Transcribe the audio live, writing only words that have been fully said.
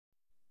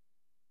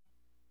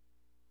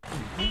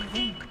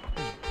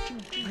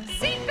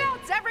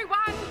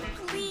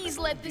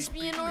let this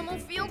be a normal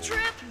field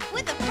trip?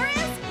 With a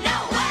Frizz?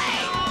 No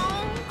way!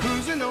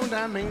 Cruising on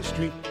down Main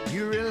Street,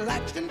 you're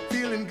relaxed and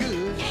feeling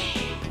good.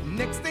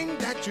 Next thing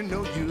that you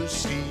know, you're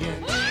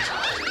seeing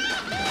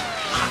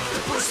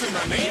octopus in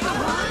the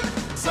neighborhood,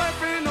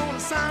 surfing on a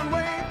sine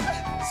wave,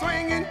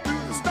 swinging through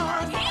the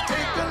stars.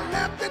 Take a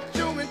left at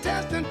Your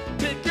Mantis,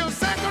 take your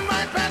second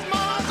right past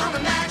Mars on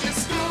the magic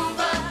school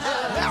bus.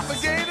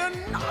 Alligator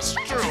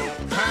nostril,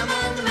 climb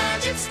on the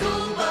magic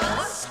school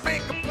bus.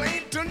 Make a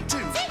Plankton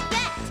too. Take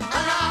that!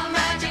 On our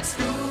magic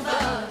school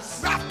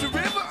bus. Rock the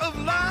river of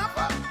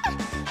lava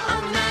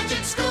on the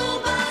magic school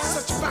bus.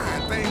 Such a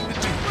fine thing to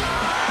do.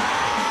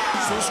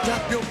 So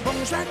strap your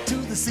bones right to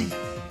the seat.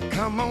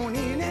 Come on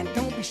in and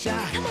don't be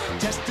shy.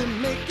 Just to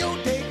make your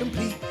day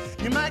complete.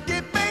 You might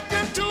get baked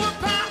into a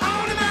pie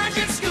on the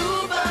magic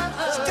school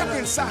bus. Step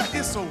inside,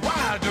 it's a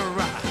wilder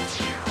ride.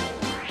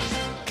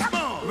 Come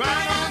on,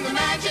 ride on the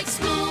magic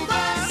school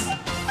bus.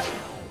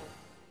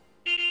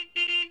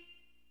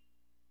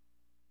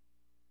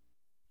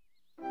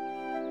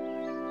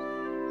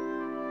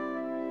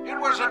 It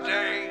was a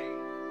day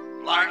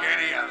like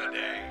any other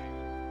day.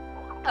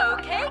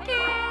 Okay,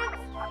 kids.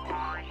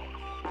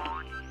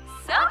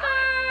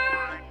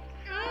 Supper!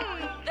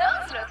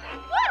 Those look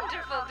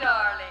wonderful,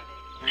 darling.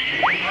 A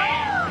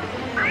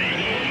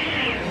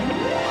praying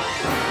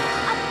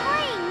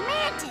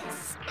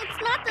mantis! It's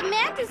not the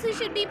mantis who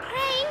should be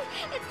praying,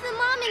 it's the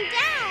mom and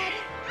dad.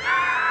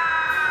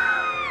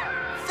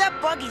 That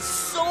bug is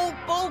so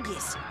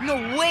bogus. No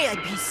way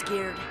I'd be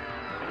scared.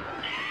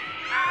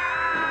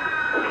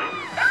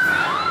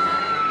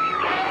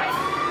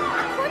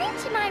 According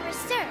to my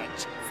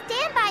research,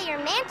 Stand By Your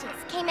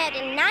Mantis came out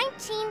in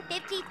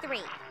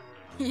 1953.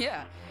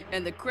 Yeah,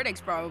 and the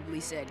critics probably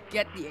said,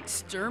 get the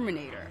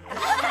exterminator.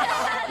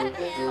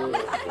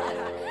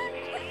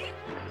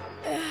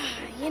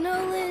 You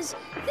know, Liz,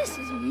 this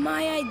is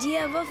my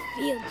idea of a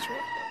field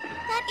trip.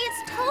 That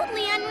is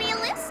totally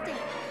unrealistic.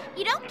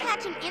 You don't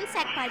catch an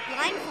insect by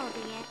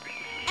blindfolding it.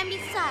 And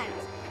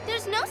besides,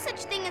 there's no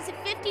such thing as a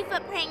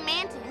 50-foot praying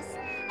mantis.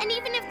 And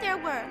even if there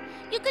were,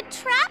 you could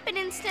trap it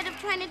instead of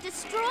trying to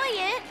destroy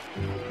it.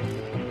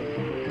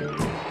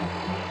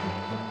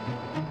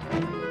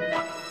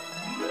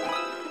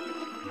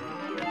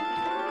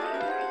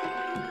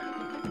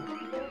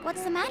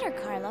 What's the matter,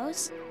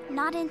 Carlos?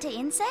 Not into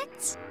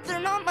insects? They're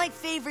not my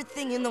favorite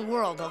thing in the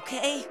world,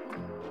 okay?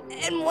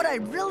 And what I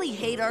really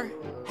hate are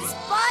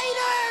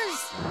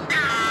spiders!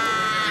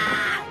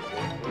 Ah!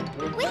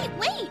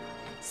 Wait!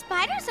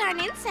 Spiders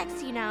aren't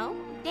insects, you know.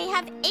 They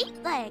have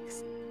 8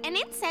 legs, and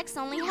insects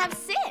only have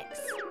 6.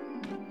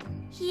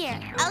 Here,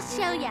 I'll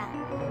show ya.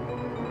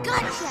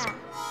 Gotcha!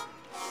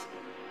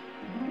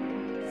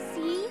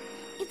 See?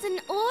 It's an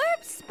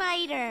orb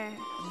spider.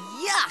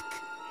 Yuck!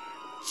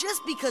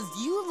 Just because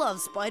you love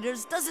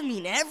spiders doesn't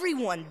mean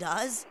everyone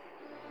does.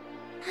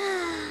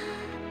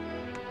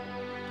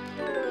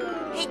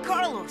 Hey,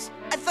 Carlos,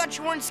 I thought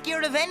you weren't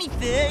scared of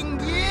anything.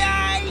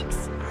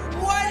 Yikes!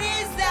 What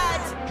is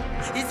that?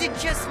 Is it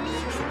just me,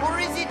 or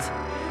is it...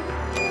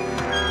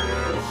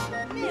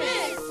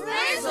 Miss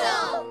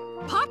Frizzle!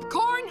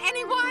 Popcorn,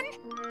 anyone?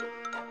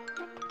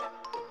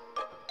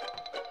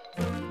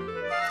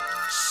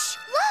 Shh!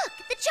 Look!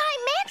 The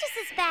giant mantis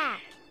is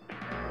back!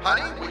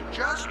 Honey, we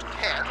just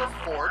can't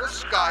afford a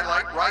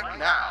skylight right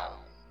now.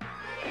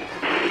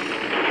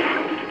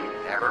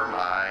 Never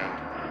mind.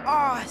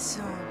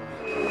 Awesome.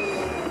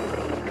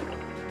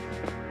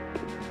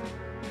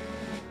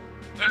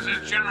 This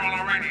is General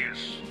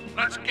Araneus.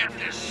 Let's get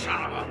this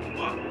son of a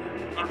bug.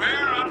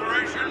 Prepare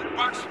Operation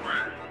Bug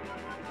Spread.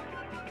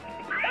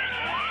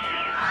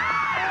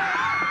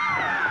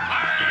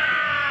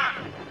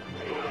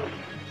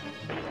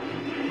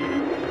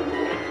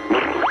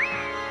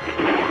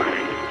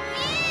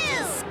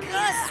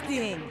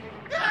 Disgusting.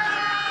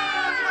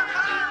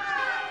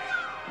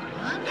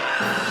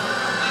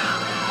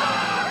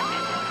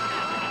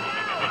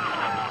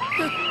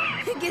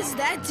 I guess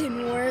that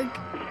didn't work.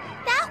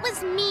 That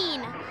was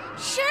mean.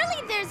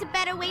 Surely there's a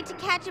better way to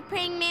catch a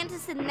praying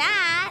mantis than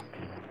that.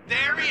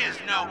 There is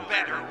no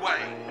better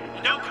way.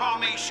 Don't call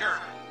me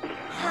Shirley.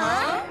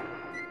 Huh?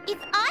 If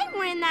I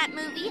were in that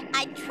movie,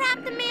 I'd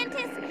trap the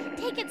mantis,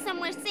 take it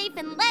somewhere safe,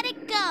 and let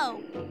it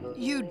go.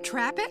 You'd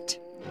trap it?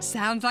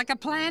 Sounds like a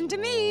plan to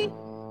me.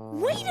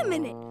 Wait a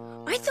minute.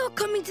 I thought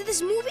coming to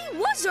this movie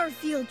was our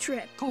field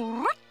trip.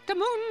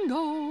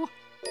 Correctamundo.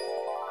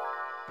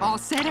 All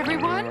set,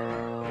 everyone?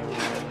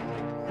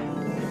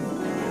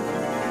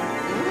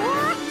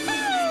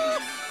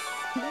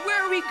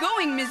 Where are we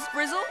going, Miss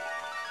Frizzle?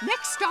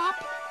 Next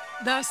stop,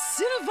 the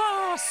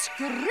silver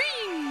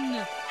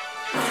screen.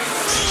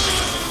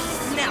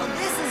 Now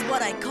this is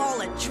what I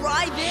call a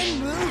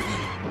drive-in movie.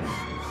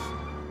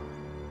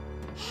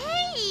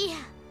 Hey!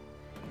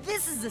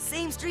 This is the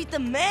same street the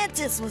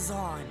mantis was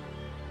on.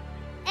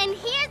 And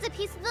here's a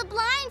piece of the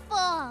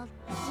blindfold.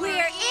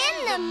 We're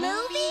in the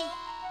movie?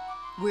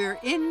 We're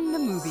in the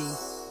movie.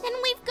 Then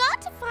we've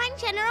got to find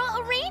General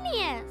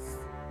Araneus.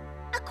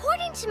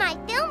 According to my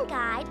film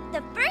guide,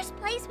 the first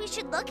place we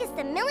should look is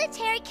the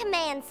Military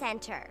Command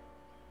Center.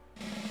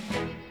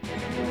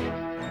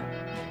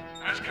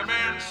 As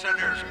command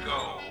centers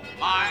go,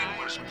 mine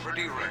was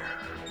pretty rare.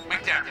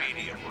 Make that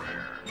medium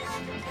rare.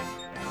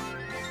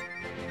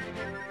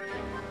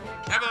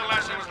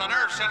 Nevertheless, it was the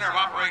nerve center of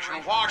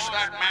operation. Wash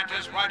that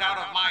mantis right out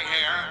of my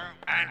hair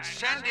and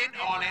send it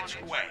on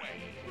its way.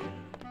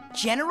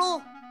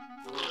 General?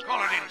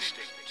 Call it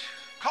instinct.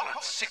 Call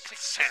it sixth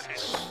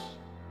sense.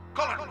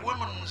 Call it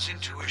woman's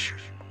intuition.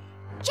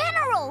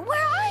 General,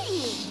 where are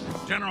you?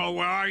 General,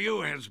 where are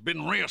you has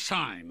been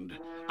reassigned.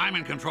 I'm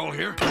in control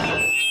here.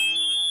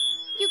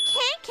 You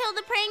can't kill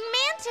the praying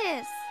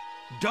mantis.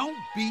 Don't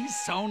be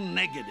so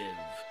negative.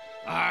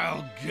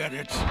 I'll get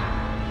it.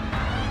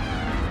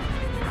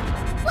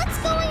 What's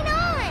going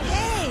on?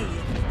 Hey!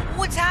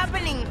 What's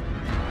happening?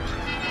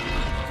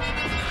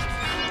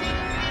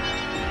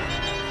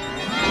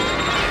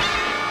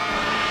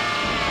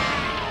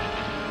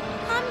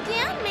 Calm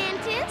down,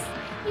 Mantis.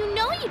 You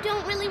know you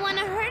don't really want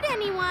to hurt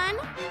anyone.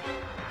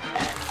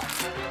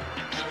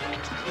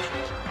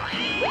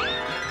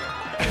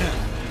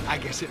 I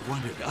guess it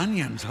wanted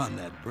onions on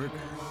that burger.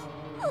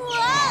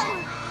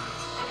 Whoa!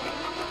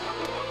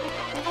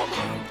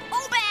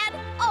 Oh, bad!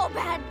 Oh,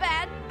 bad,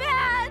 bad,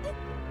 bad!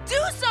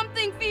 Do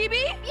something,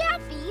 Phoebe! Yeah,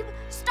 Phoebe.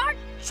 Start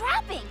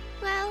trapping.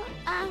 Well,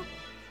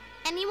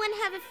 anyone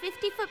have a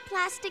 50-foot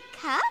plastic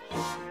cup?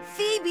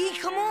 Phoebe,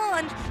 come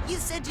on! You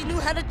said you knew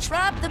how to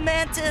trap the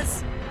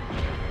mantis.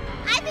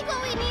 I think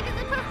what we need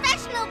is a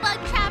professional bug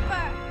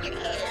trapper.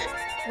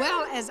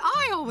 Well, as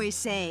I always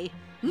say,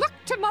 look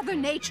to Mother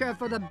Nature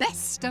for the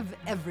best of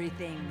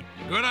everything.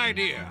 Good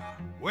idea.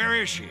 Where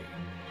is she?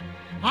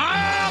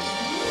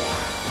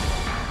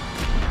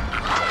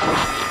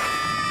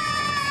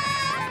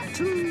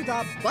 To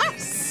the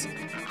bus!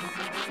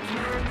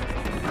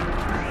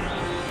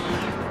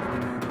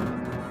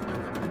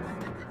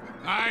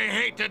 I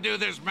hate to do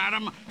this,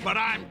 madam, but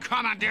I'm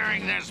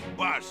commandeering this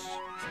bus.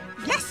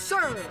 Yes,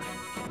 sir!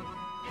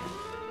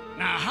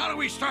 Now, how do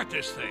we start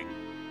this thing?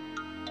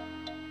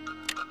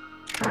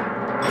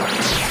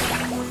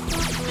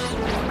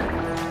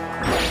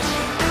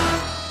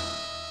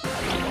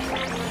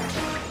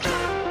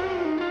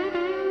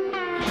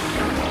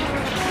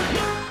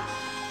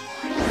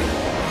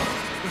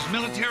 Does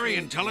military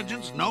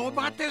intelligence know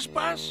about this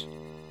bus?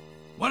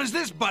 What does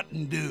this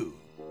button do?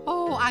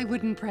 Oh, I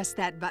wouldn't press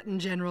that button,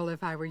 General,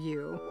 if I were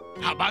you.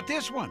 How about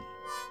this one?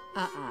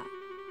 Uh-uh.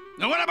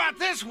 Now, what about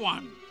this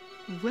one?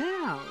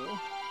 Well...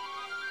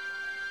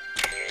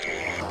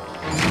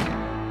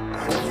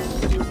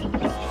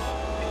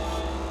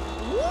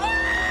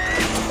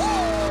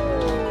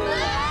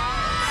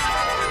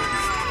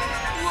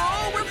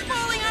 Whoa, we're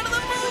falling out of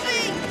the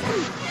movie!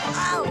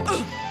 Ow!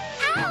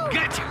 Ow!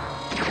 Gotcha!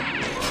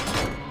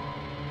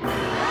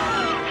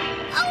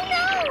 Oh,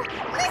 no!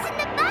 Listen,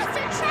 the bugs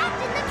are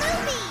trapped in the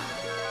movie.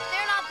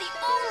 They're not the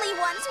only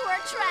ones who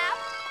are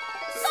trapped.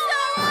 So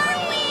are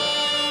we!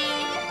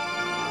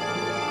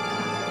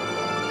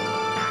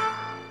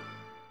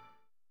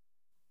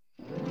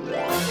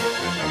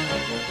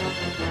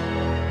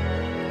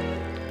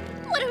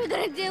 What are we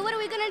gonna do? What are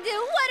we gonna do?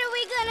 What are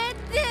we gonna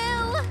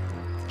do?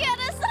 Get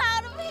us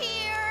out of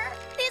here!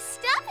 This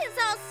stuff is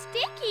all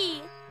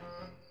sticky.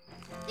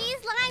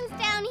 These lines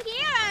down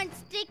here aren't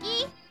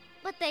sticky,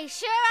 but they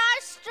sure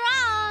are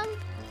strong.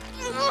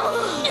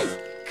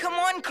 Come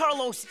on,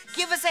 Carlos,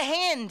 give us a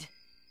hand.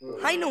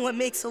 I know what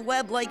makes a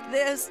web like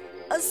this.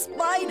 A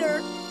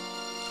spider.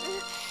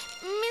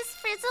 Miss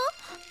Frizzle,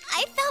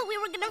 I thought we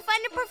were gonna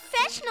find a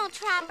professional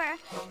trapper,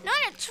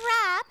 not a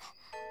trap.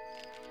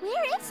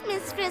 Where is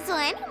Miss Frizzle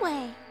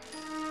anyway?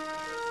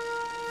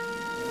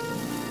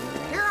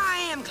 Here I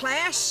am,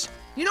 class.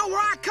 You know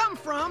where I come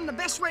from. The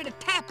best way to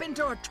tap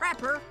into a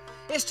trapper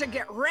is to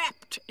get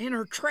wrapped in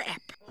her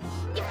trap.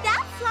 If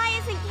that fly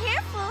isn't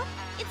careful,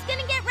 it's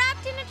gonna get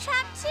wrapped in a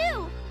trap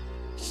too.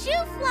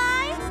 Shoo,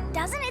 fly!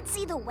 Doesn't it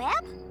see the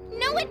web?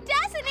 No, it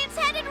doesn't. It's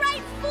headed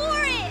right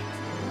for it.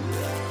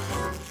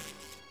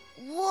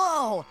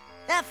 Whoa!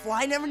 That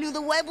fly never knew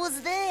the web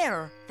was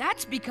there.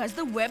 That's because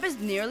the web is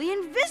nearly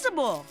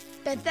invisible.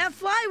 Bet that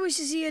fly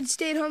wishes he had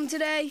stayed home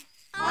today.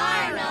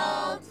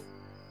 Arnold!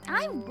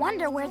 I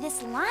wonder where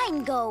this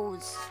line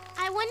goes.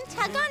 I wouldn't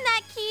tug on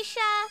that,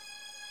 Keisha.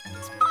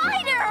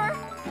 Spider!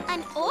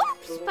 An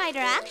orb spider,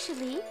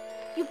 actually.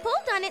 You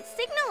pulled on its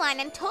signal line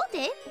and told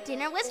it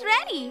dinner was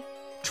ready.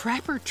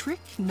 Trapper trick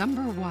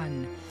number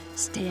 1.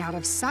 Stay out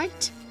of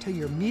sight till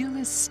your meal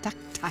is stuck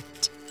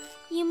tight.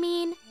 You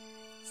mean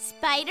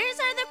spiders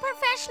are the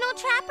professional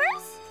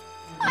trappers?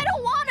 I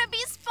don't want to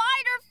be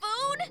spider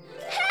food.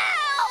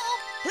 Help!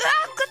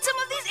 Ah, cut some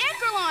of these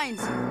anchor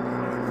lines.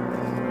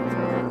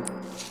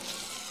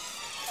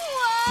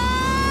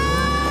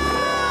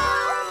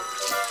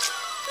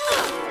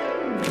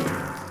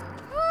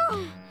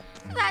 Whoa!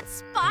 That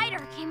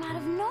spider came out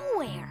of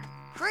nowhere.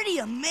 Pretty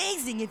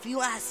amazing if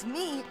you ask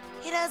me.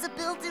 It has a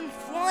built-in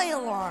fly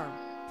alarm.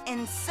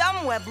 And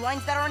some web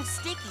lines that aren't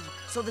sticky,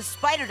 so the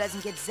spider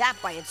doesn't get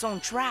zapped by its own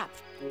trap.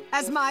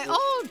 As my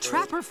old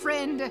trapper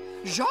friend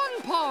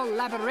Jean-Paul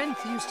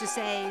Labyrinth used to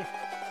say,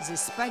 the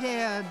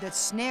spider that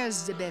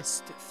snares the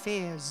best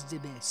fares the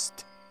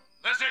best.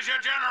 This is your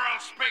general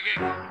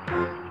speaking.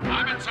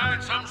 I'm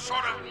inside some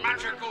sort of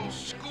magical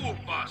school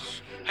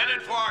bus,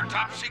 headed for our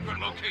top secret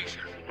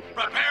location.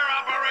 Prepare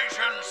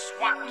Operation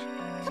SWAT.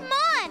 Come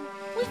on!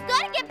 We've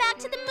got to get back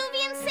to the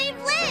movie and save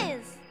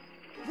Liz!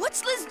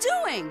 What's Liz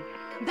doing?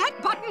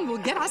 That button will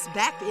get us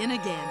back in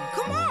again.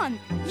 Come on!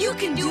 You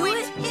can do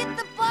it! Hit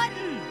the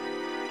button!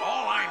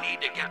 All I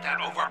need to get that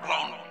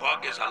overblown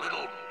bug is a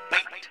little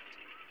bait.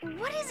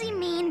 What does he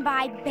mean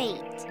by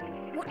bait?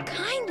 What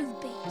kind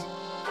of bait?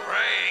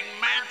 Praying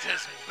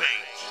mantis bait.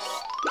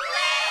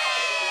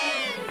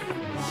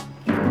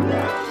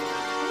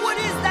 What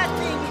is that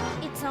thing?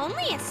 It's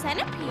only a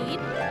centipede.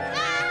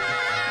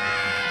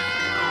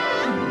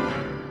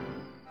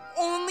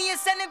 Only a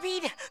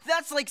centipede?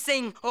 That's like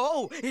saying,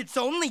 oh, it's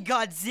only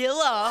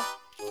Godzilla.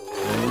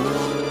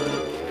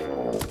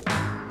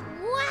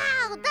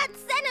 Wow, that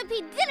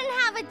centipede didn't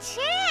have a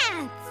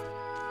chance!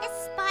 A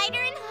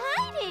spider in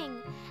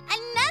hiding!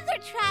 Another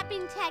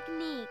trapping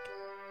technique!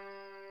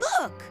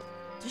 Look!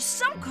 There's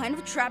some kind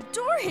of trap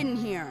door hidden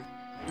here.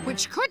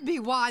 Which could be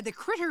why the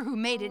critter who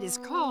made it is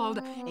called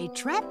a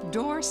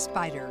trapdoor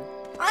spider.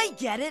 I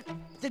get it.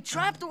 The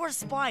trapdoor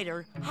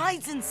spider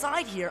hides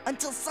inside here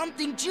until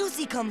something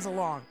juicy comes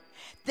along.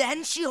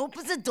 Then she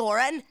opens the door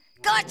and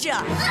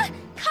gotcha!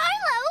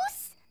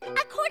 Carlos!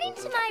 According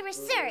to my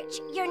research,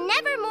 you're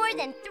never more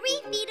than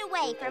 3 feet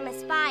away from a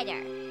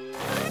spider.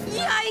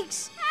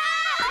 Yikes!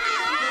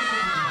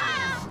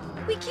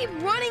 We keep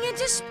running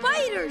into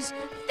spiders.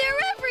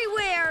 They're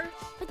everywhere.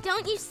 But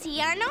don't you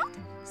see, Arnold?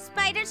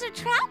 Spiders are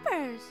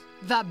trappers.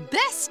 The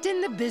best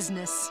in the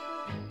business.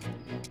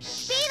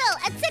 Beetle,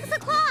 at 6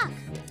 o'clock!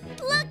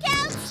 Look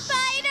out,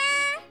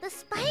 Spider! The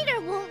spider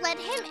won't let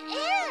him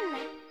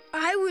in.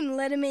 I wouldn't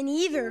let him in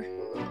either.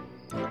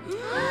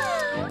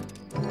 Uh-oh!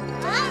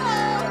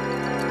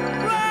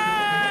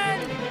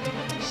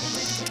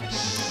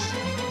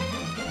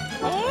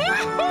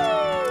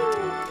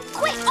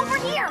 Quick, over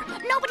here!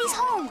 Nobody's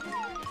home!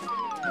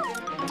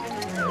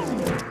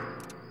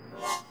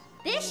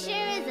 This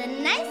sure is a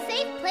nice,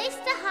 safe place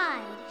to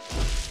hide.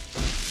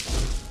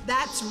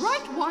 That's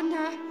right,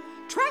 Wanda.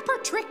 Trapper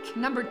trick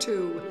number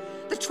 2.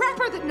 The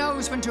trapper that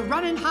knows when to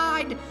run and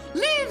hide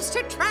lives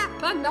to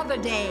trap another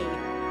day.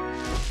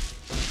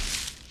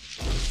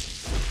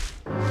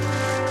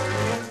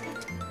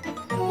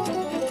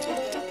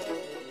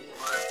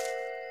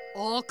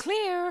 All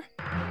clear.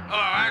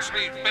 Hello,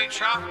 Ashley Bait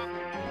Shop.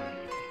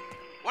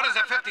 What does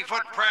a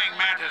 50-foot praying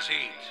mantis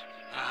eat?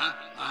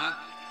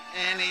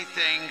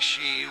 Anything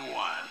she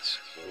wants.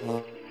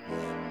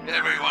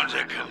 Everyone's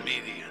a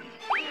comedian.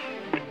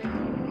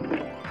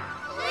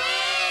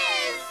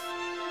 Liz!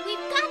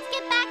 We've got to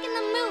get back in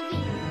the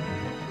movie.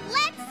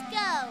 Let's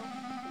go.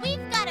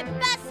 We've got a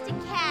bus to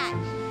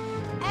catch.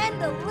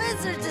 And a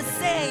lizard to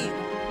save.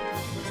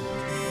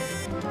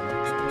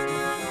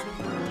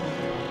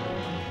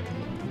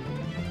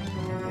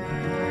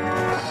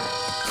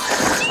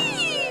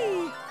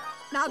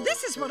 Now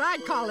this is what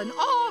I'd call an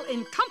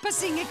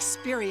all-encompassing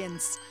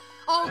experience.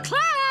 Oh,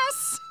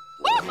 class!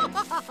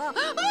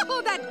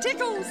 Oh, that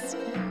tickles!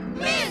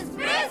 Miss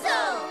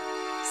Frizzle!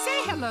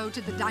 Say hello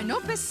to the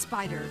Dinopus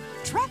spider,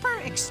 trapper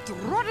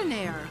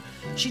extraordinaire.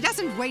 She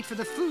doesn't wait for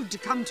the food to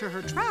come to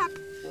her trap.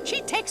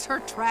 She takes her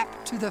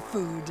trap to the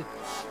food.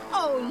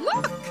 Oh,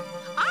 look!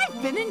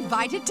 I've been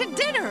invited to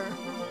dinner.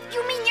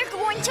 You mean you're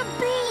going to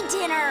be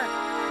dinner?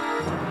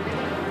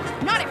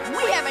 Not if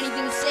we have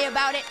anything to say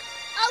about it.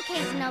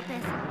 Okay,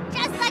 Xenopus.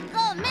 Just let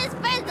go of Miss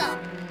Frizzle.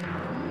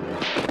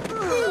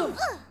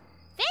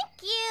 Thank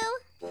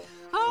you.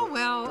 Oh,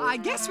 well, I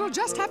guess we'll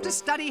just have to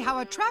study how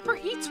a trapper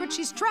eats what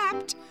she's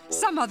trapped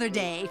some other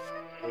day.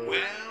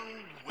 Well,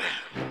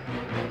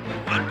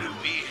 what do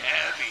we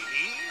have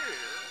here?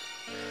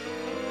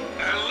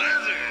 A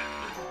lizard.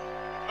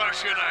 Or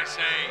should I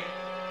say,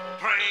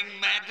 praying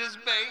mantis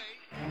bait?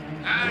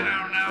 I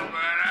don't know,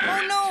 but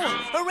Oh no!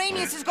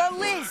 Araneus has got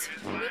Liz!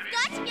 We've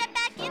got to get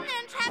back in there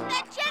and trap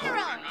that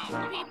general.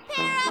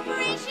 Prepare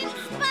Operation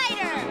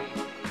Spider.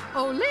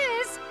 Oh,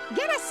 Liz,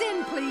 get us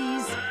in,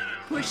 please.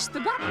 Push the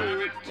button. I've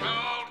been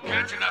told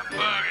catching a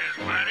bug is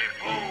mighty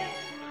bold.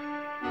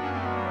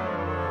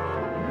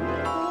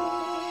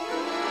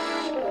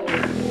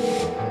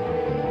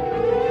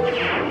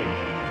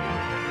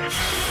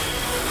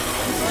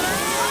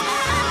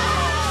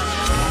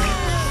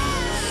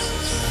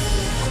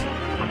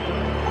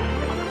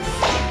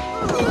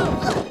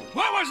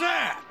 What was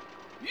that?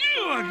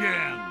 You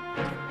again?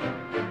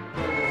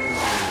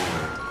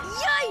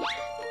 Yikes!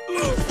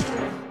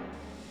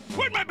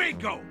 Where'd my bait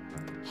go?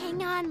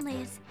 Hang on,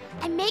 Liz.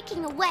 I'm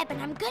making a web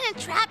and I'm gonna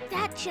trap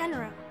that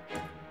general.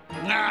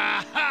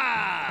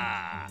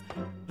 Aha!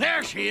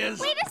 There she is.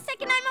 Wait a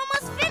second, I'm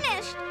almost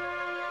finished.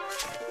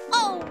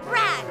 Oh,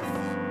 rats!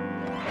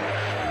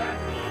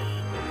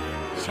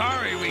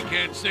 Sorry we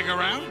can't stick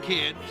around,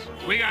 kids.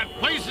 We got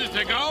places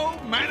to go,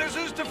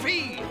 mantises to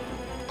feed.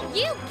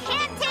 You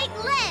can't take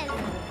Liz!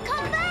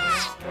 Come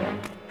back!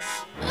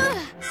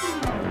 Ugh.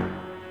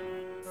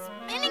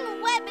 Spinning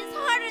a web is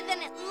harder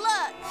than it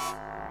looks.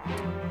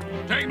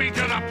 Take me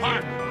to the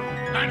park.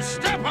 and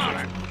step on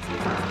it.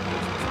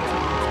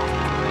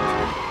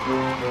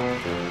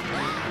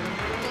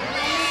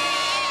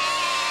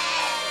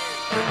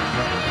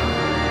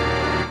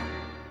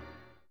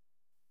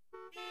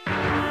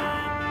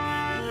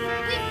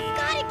 We've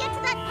got to get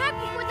to that park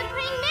before the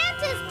praying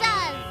mantis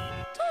does.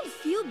 Don't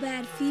feel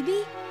bad,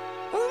 Phoebe.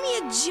 Only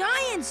a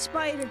giant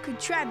spider could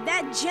trap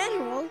that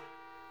general.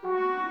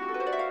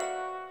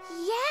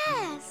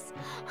 Yes.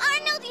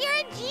 Arnold, you're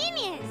a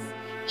genius.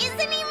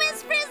 Isn't he,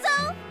 Miss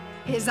Frizzle?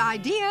 His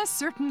idea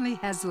certainly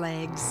has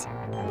legs.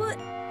 But,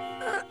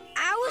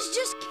 I was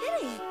just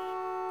kidding.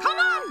 Come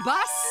on,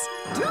 Bus.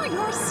 Do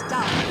your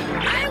stuff.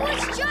 I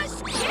was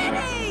just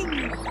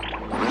kidding!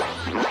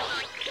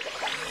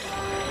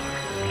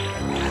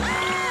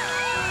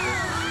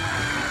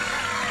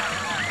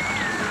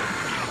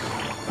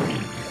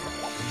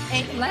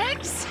 8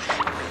 legs?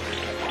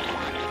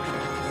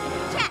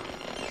 Check.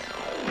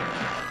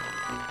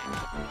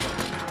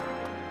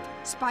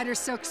 Spider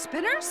silk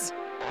spinners?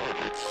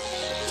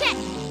 Check.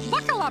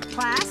 Buckle up,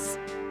 class.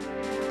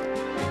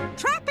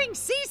 Trapping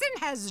season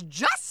has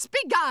just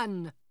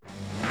begun.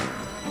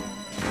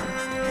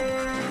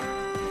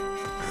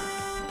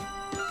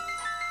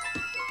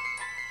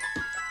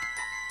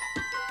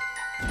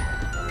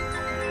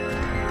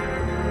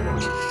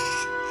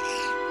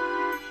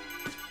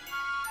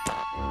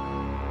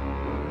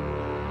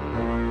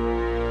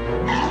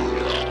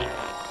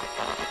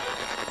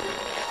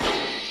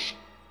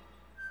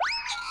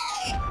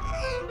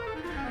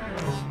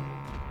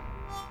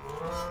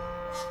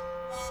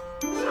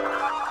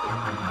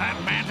 That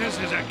mantis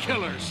is a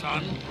killer,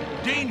 son.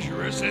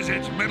 Dangerous is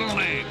its middle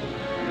name.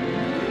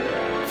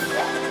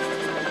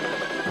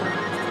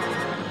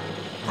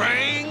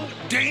 Praying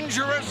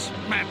dangerous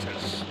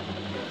mantis.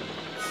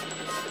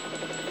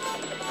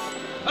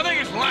 I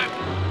think it's left.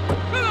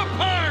 To the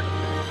park!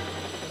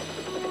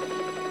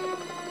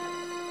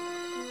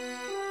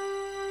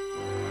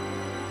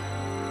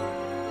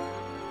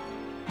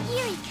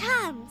 Here he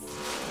comes.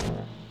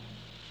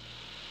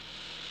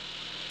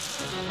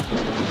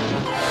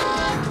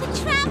 The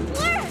trap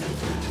worked.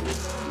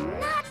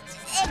 Not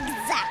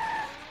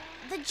exactly.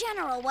 The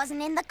general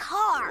wasn't in the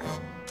car.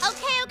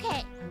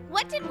 Okay.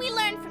 What did we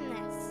learn from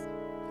this?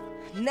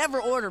 Never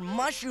order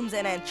mushrooms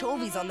and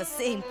anchovies on the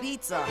same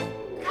pizza.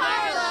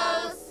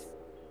 Carlos!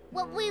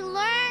 What we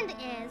learned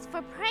is,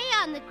 for prey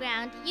on the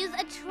ground, use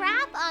a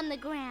trap on the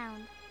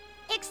ground.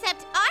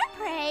 Except our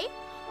prey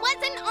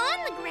wasn't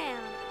on the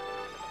ground.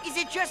 Is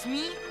it just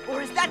me,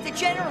 or is that the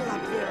general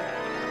up there?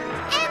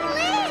 And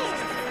Liz!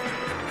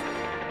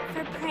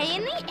 For prey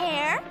in the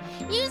air,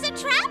 use a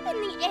trap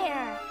in the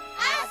air.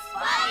 A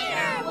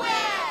spider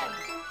web!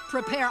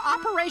 Prepare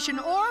Operation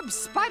Orb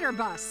Spider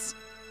Bus.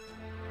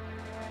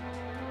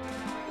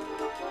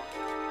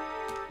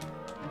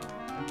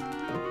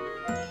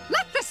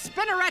 Let the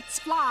spinnerets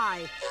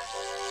fly.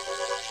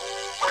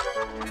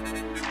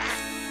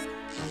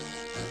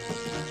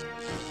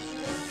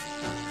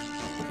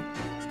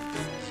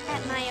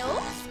 At my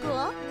old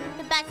school,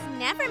 the bus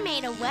never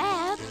made a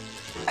web.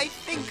 I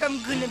think I'm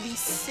gonna be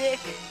sick.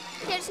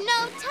 There's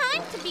no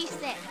time to be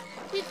sick.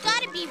 We've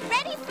got to be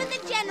ready for the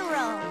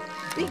general.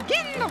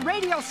 Begin the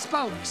radio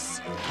spokes.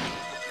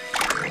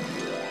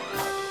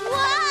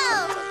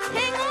 Whoa!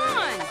 Hang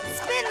on!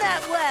 Spin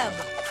that web!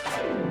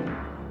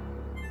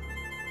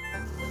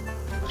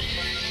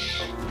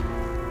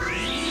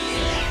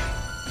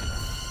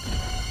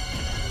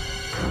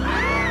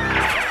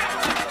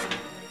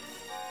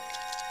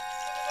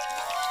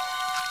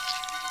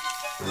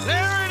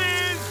 There it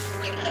is!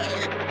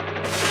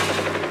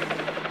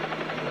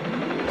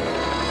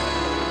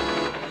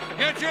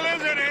 Get your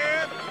lizard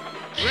here!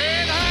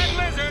 Red-eyed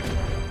lizard!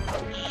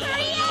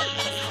 Hurry up,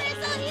 Miss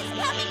Frizzle! He's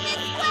coming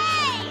this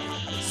way!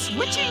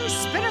 Switching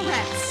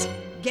spinnerets.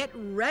 Get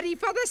ready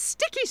for the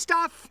sticky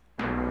stuff.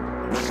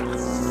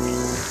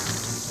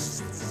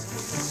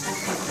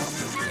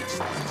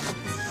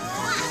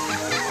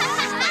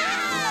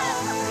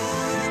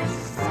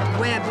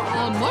 Web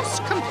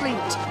almost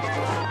complete.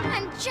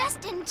 I'm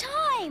just in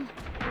time.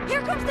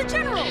 Here comes the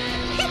general.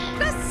 Hit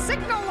the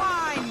signal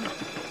line.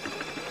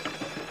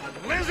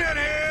 Lizard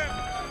here!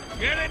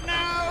 Get it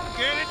now!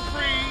 Get it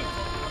free!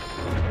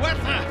 What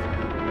the?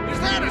 Is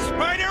that a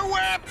spider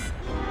web?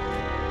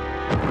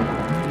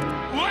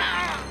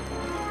 Wow!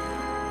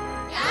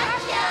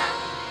 Gotcha!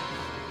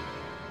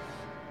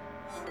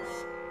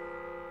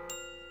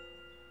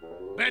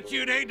 Bet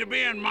you'd hate to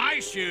be in my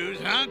shoes,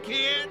 huh,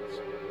 kids?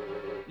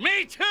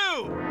 Me too!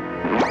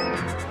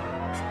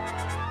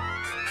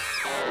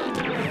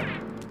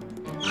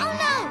 Oh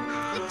no!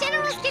 The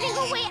general's getting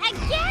away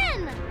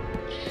again!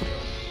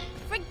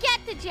 Forget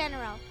the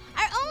general.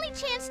 Our only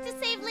chance to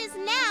save Liz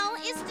now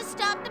is to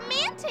stop the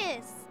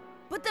mantis.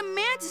 But the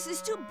mantis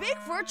is too big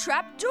for a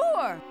trap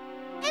door.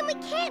 And we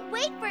can't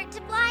wait for it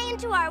to fly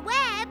into our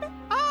web.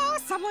 Oh,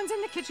 someone's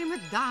in the kitchen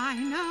with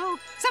Dino.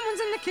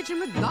 Someone's in the kitchen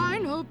with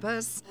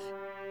Dinopus.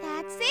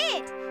 That's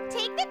it.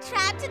 Take the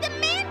trap to the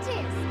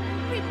mantis.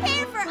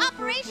 Prepare for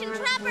Operation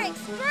Trapper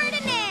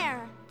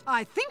Extraordinaire.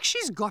 I think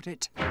she's got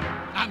it.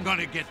 I'm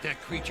gonna get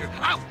that creature.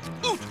 Ow!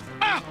 Oot!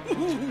 Ow!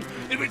 Ooh!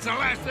 If it's the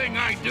last thing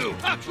I do.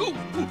 Ooh!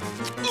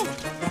 Ooh!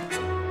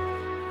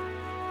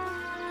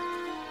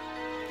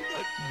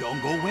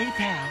 Don't go away,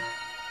 pal.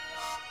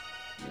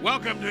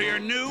 Welcome to your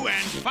new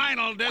and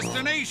final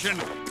destination,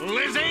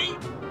 Lizzie.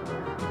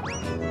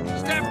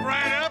 Step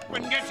right up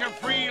and get your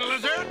free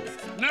lizard.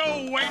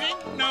 No waiting,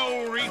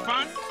 no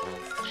refund.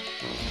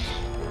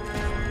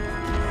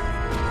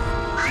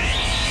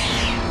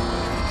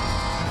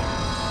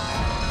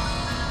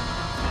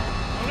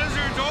 The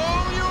lizard's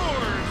all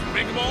yours,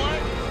 big boy.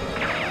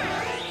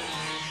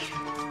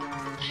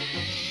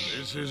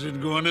 This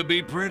isn't going to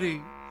be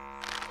pretty.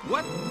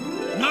 What?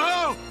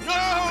 No! No! No!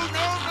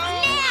 No!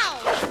 Now!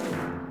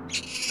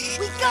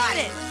 We got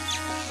it!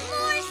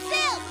 More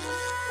silk!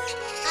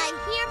 I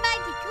hereby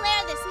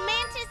declare this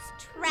mantis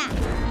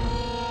trapped.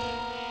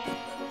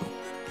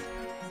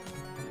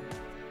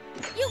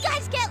 You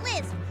guys get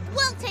Liz.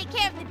 We'll take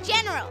care of the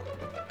general.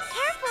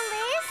 Careful,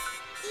 Liz.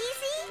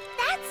 Easy.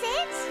 That's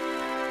it.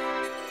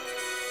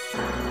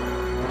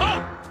 Oh!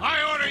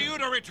 I order you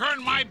to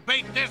return my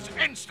bait this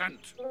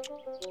instant.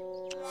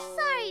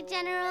 Sorry,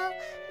 General.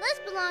 Liz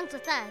belongs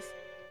with us.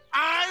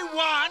 I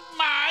want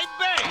my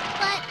bait.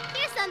 But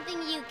here's something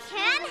you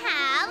can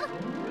have.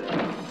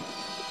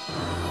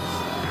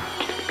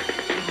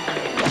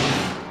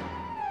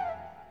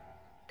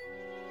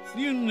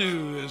 You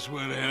knew this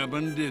would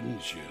happen,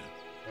 didn't you?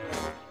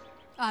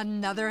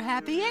 Another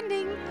happy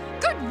ending.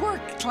 Good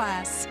work,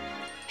 class.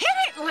 Hit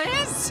it,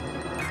 Liz!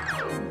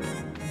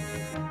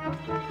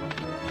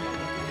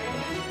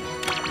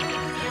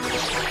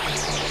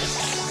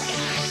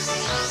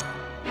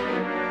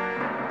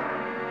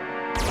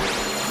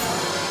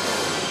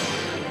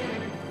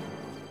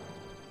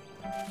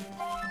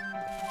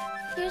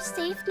 You're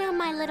safe now,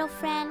 my little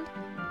friend.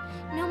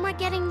 No more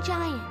getting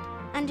giant.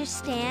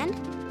 Understand?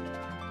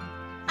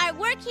 Our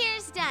work here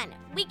is done.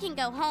 We can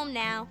go home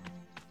now.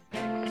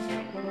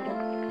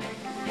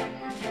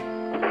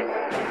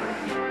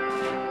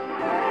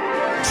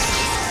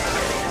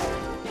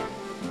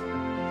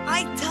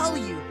 I tell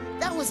you,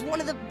 that was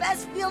one of the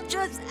best field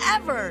trips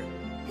ever!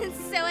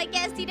 So I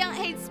guess you don't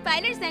hate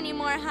spiders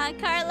anymore, huh,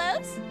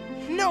 Carlos?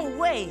 No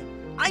way!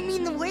 I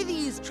mean the way they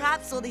use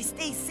traps so they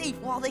stay safe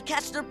while they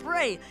catch their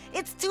prey.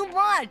 It's too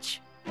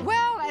much!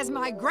 Well, as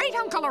my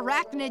great-uncle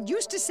Arachnid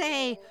used to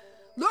say,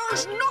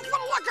 There's nothing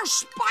like a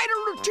spider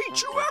to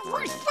teach you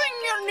everything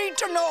you need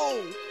to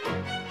know.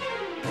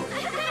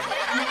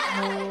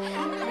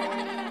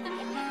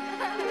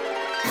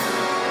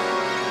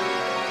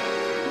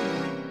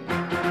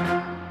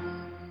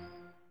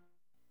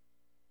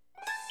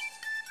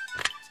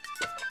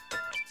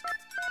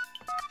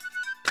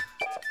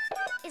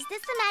 Is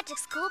this the magic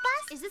school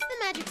bus? Is this the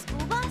magic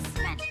school bus?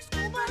 Magic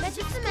school bus?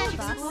 Magic the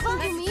magic school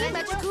bus? You mean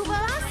magic school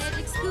bus?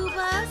 Magic school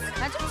bus?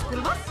 Magic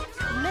school bus?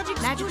 Magic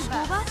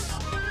school bus?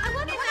 I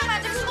wonder what the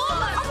magic school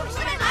bus? Oh,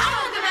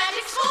 the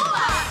magic school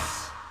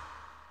bus!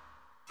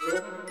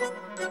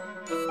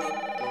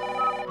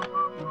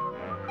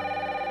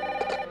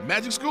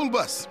 Magic School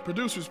Bus,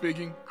 producer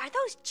speaking. Are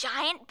those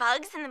giant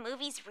bugs in the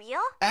movies real?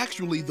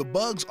 Actually, the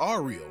bugs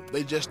are real.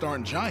 They just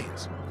aren't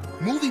giants.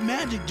 Movie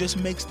magic just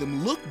makes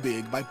them look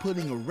big by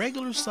putting a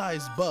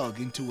regular-sized bug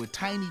into a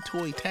tiny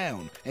toy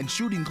town and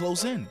shooting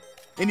close in.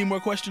 Any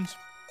more questions?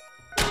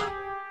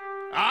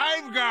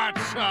 I've got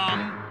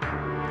some.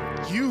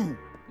 You.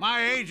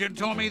 My agent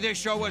told me this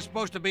show was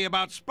supposed to be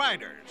about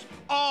spiders.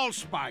 All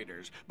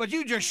spiders. But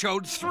you just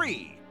showed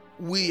 3.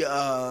 We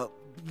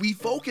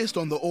focused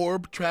on the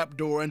orb,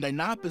 trapdoor, and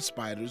Dinopus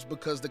spiders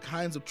because the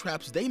kinds of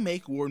traps they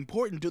make were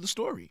important to the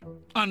story.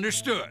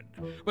 Understood.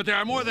 But there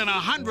are more than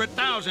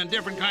 100,000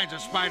 different kinds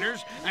of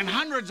spiders and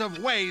hundreds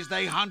of ways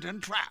they hunt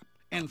and trap.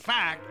 In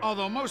fact,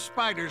 although most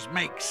spiders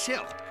make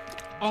silk,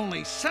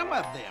 only some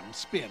of them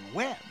spin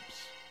webs.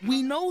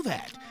 We know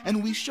that,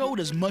 and we showed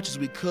as much as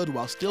we could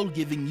while still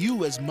giving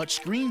you as much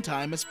screen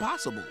time as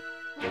possible.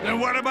 Then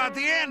what about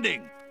the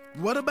ending?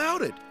 What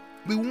about it?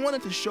 We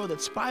wanted to show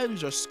that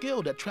spiders are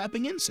skilled at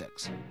trapping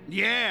insects.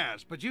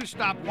 Yes, but you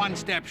stopped one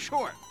step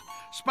short.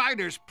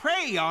 Spiders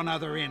prey on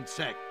other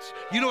insects.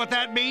 You know what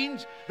that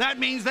means? That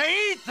means they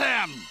eat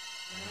them!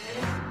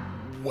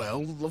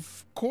 Well,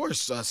 of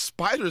course,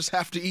 spiders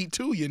have to eat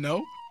too, you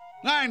know.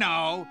 I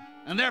know,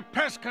 and they're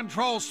pest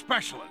control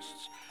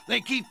specialists. They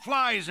keep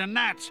flies and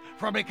gnats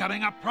from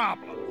becoming a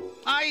problem.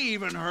 I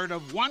even heard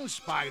of one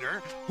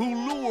spider who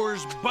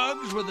lures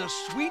bugs with a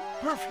sweet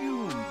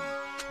perfume,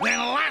 then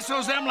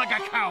lassos them like a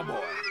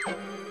cowboy.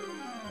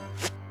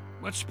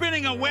 But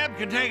spinning a web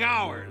can take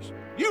hours.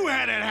 You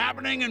had it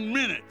happening in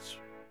minutes.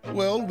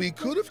 Well, we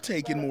could have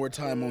taken more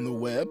time on the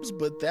webs,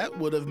 but that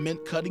would have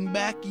meant cutting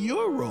back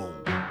your role.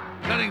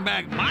 Cutting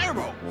back my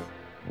role?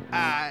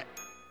 I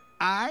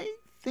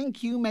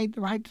think you made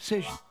the right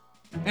decision.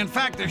 In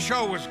fact, the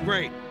show was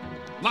great.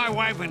 My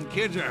wife and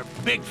kids are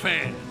big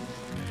fans.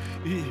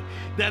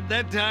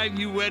 That time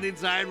you went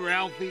inside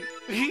Ralphie,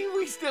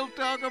 we still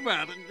talk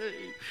about it.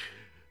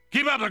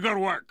 Keep up the good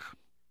work.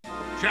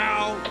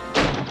 Ciao.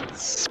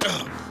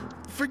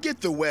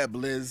 Forget the web,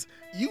 Liz.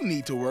 You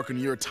need to work on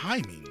your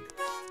timing.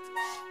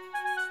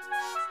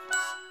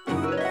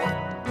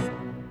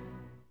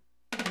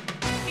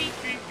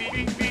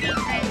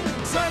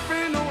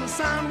 Surfing on a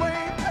sound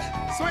wave,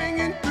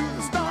 swinging through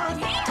the stars.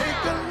 Take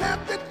a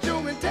left at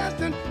your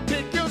intestine,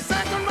 take your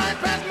second right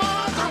past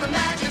Mars on the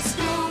magic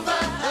school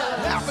bus.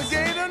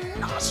 Alligator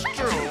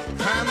nostril,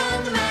 climb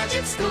on the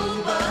magic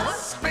school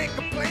bus. Spank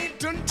a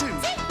plankton too.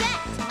 Take that!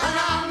 On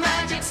our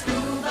magic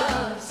school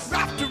bus.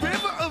 Rock the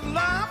river of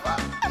lava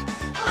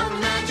on the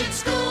magic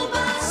school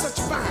bus. Such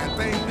a fine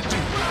thing to do.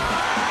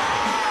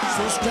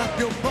 So strap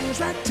your bones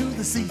right to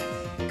the seat.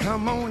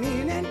 Come on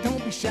in and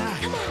don't be shy.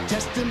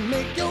 Just to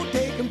make your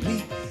day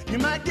complete. You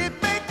might get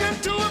baked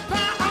into a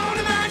pie on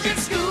the magic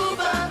school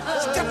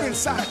bus. Step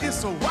inside,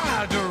 it's a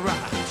wilder